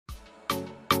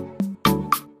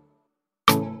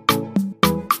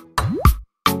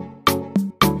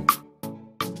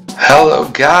Hello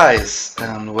guys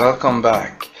and welcome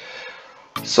back.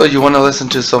 So you want to listen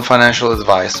to some financial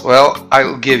advice? Well,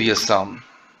 I'll give you some.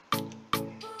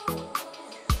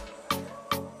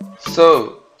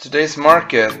 So today's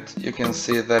market, you can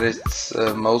see that it's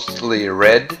mostly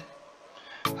red.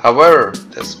 However,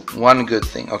 there's one good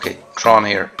thing. Okay, Tron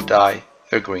here, DAI,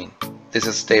 they're green. This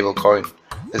is stable coin,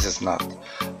 this is not.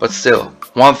 But still,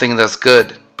 one thing that's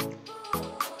good,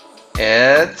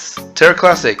 it's Terra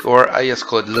Classic, or I just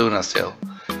call it Luna still.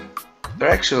 They're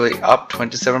actually up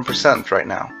 27% right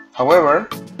now. However,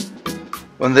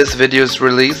 when this video is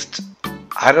released,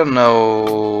 I don't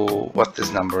know what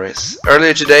this number is.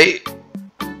 Earlier today,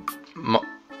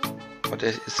 what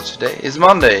is it today? It's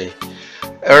Monday.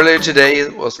 Earlier today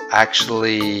it was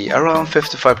actually around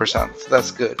 55%. So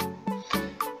that's good.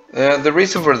 The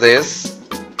reason for this,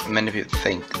 many people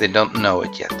think they don't know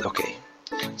it yet. Okay.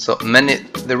 So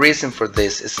the reason for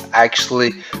this is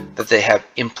actually that they have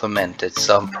implemented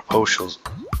some proposals,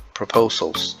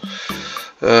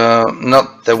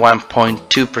 not the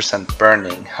 1.2%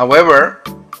 burning. However,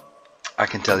 I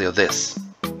can tell you this,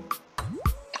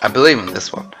 I believe in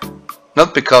this one,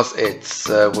 not because it's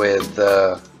with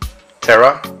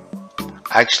Terra,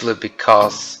 actually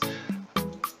because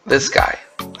this guy,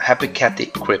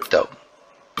 HappyCattyCrypto,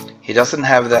 he doesn't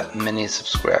have that many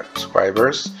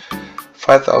subscribers,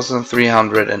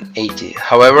 5,380.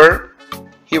 However,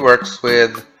 he works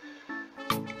with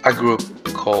a group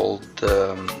called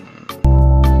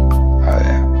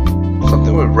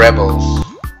something with Rebels.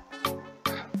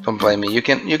 Don't blame me. You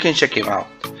can check him out.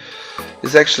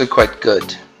 He's actually quite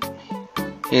good.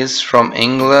 He's from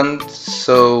England,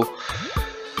 so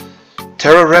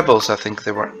Terra Rebels, I think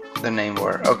their name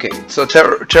were. Okay, so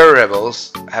Terra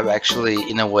Rebels have actually,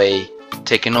 in a way,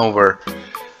 taken over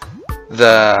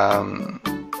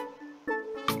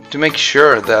to make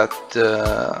sure that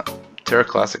Terra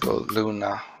Classic or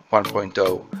Luna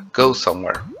 1.0 goes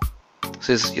somewhere,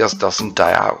 so it just doesn't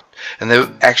die out, and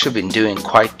they've actually been doing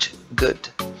quite good.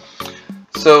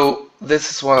 So this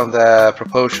is one of the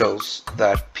proposals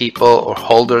that people or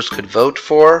holders could vote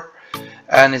for,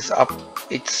 and it's up.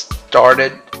 It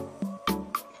started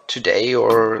today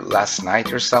or last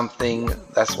night or something.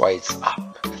 That's why it's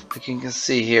up. Like you can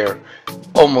see here,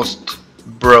 almost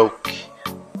broke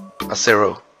a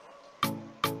zero.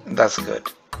 That's good.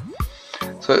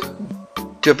 So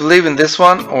do you believe in this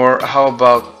one, or how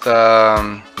about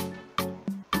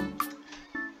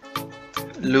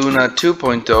Luna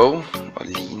 2.0 or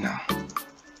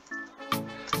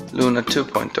Luna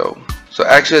 2.0? So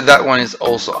actually that one is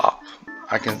also up.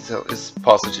 I can tell it's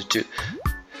positive too,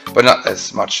 but not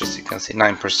as much as you can see,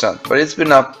 9%, but it's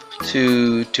been up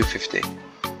to 250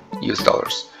 US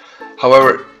dollars.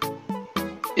 However,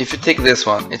 if you take this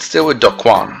one, it's still with Do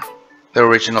Kwon, the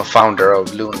original founder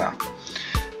of Luna,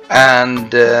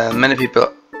 and many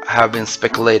people have been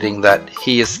speculating that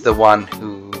he is the one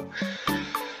who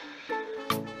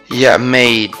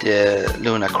made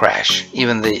Luna crash,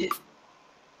 even the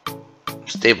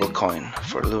stable coin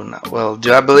for Luna. Well,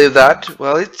 do I believe that?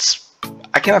 Well,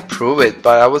 I cannot prove it,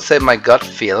 but I would say my gut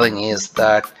feeling is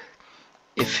that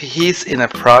if he's in a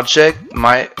project,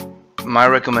 my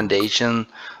recommendation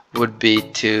would be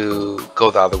to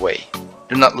go the other way.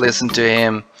 Do not listen to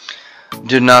him.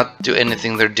 Do not do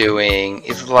anything they're doing.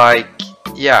 It's like,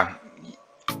 yeah,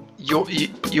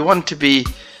 you want to be,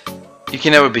 you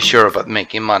can never be sure about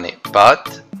making money,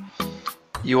 but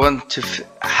you want to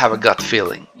have a gut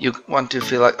feeling. You want to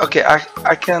feel like, okay,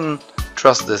 I can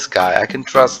trust this guy. I can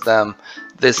trust them,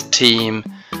 this team.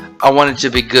 I want it to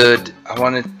be good. I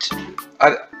want it to,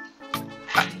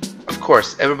 of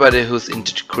course, everybody who's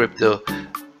into crypto,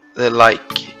 they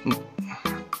like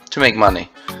to make money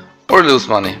or lose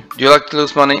money. Do you like to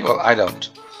lose money? Well, I don't.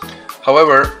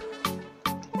 However,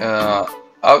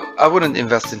 I wouldn't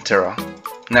invest in Terra,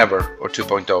 never, or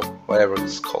 2.0, whatever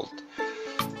it's called.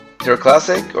 Terra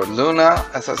Classic or Luna,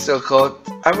 as I still call it,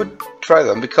 I would try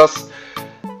them because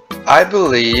I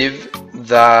believe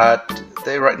that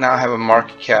they right now have a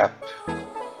market cap.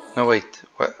 No, wait.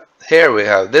 Here we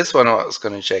have this one. I was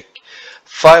going to check.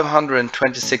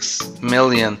 526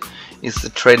 million is the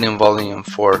trading volume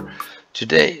for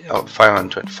today. Oh,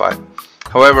 525.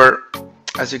 However,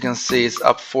 as you can see, it's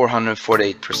up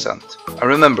 448%. I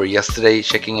remember yesterday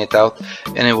checking it out,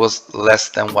 and it was less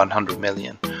than 100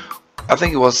 million. I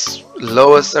think it was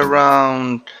lowest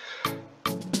around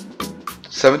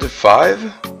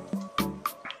 75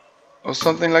 or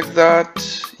something like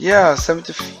that. Yeah,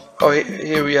 70. Oh,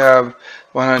 here we have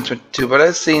 122, but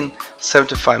I've seen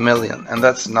 75 million, and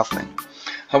that's nothing.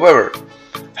 However,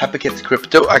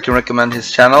 HappyCattyCrypto, I can recommend his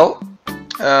channel.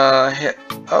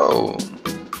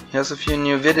 He has a few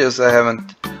new videos I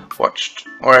haven't watched,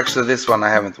 or actually this one I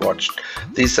haven't watched.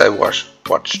 These I watched.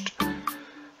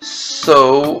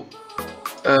 So,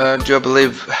 do I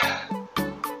believe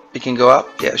it can go up?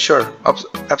 Yeah, sure,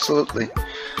 absolutely.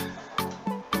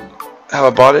 Have I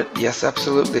bought it? Yes,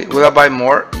 absolutely. Will I buy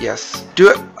more? Yes.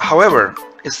 However,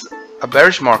 it's a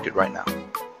bearish market right now.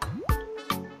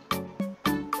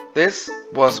 This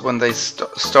was when they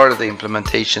started the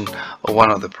implementation of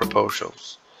one of the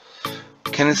proposals.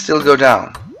 Can it still go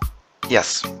down?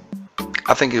 Yes,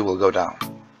 I think it will go down.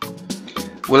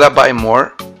 Will I buy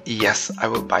more? Yes, I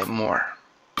will buy more.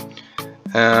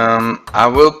 I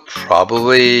will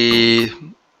probably,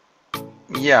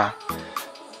 yeah.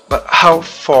 But how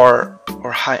far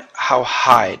or how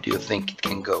high do you think it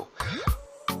can go?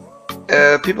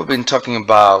 People have been talking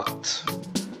about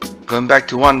going back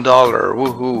to $1.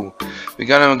 Woohoo! We're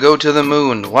gonna go to the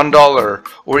moon. $1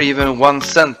 or even 1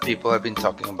 cent. People have been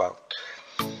talking about.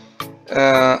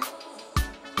 I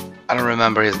don't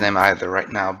remember his name either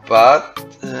right now, but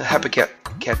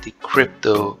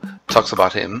HappyCattyCrypto talks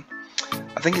about him.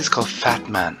 I think he's called Fat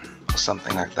Man or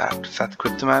something like that. Fat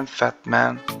Crypto Man, Fat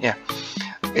Man. Yeah.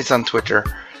 It's on Twitter.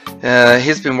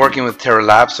 He's been working with Terra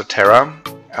Labs or Terra.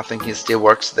 I think he still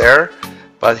works there,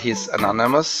 but he's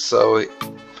anonymous. So,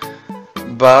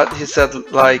 but he said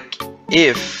like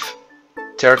if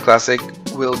Terra Classic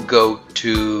will go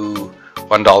to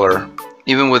 $1,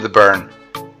 even with the burn,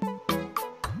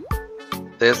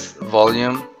 this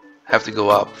volume have to go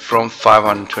up from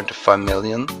 525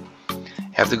 million.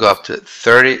 Have to go up to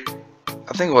 30.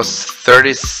 I think it was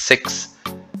 36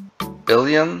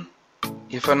 billion.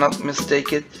 If I'm not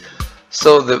mistaken.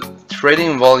 So the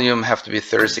trading volume have to be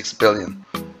 36 billion.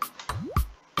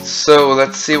 So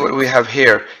let's see what we have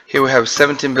here. Here we have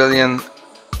 17 billion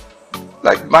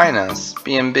like Binance,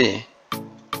 BNB.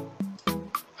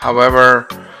 However,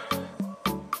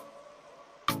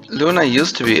 Luna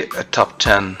used to be a top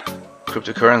 10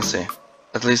 cryptocurrency,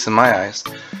 at least in my eyes.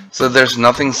 So there's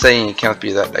nothing saying it cannot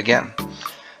be that again.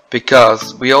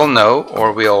 Because we all know,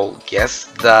 or we all guess,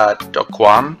 that Do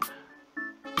Kwon,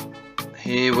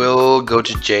 he will go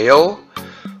to jail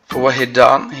for what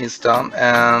he's done,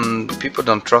 and people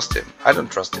don't trust him. I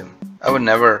don't trust him. I would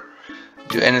never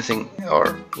do anything,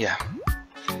 or yeah.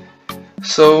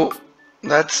 So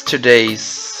that's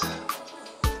today's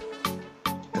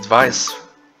advice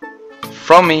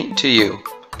from me to you.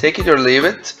 Take it or leave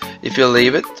it. If you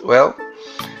leave it, well,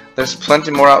 there's plenty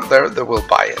more out there that will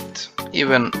buy it,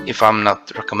 even if I'm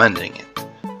not recommending it,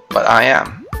 but I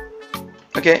am.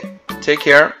 Okay, take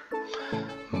care.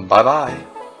 Bye bye.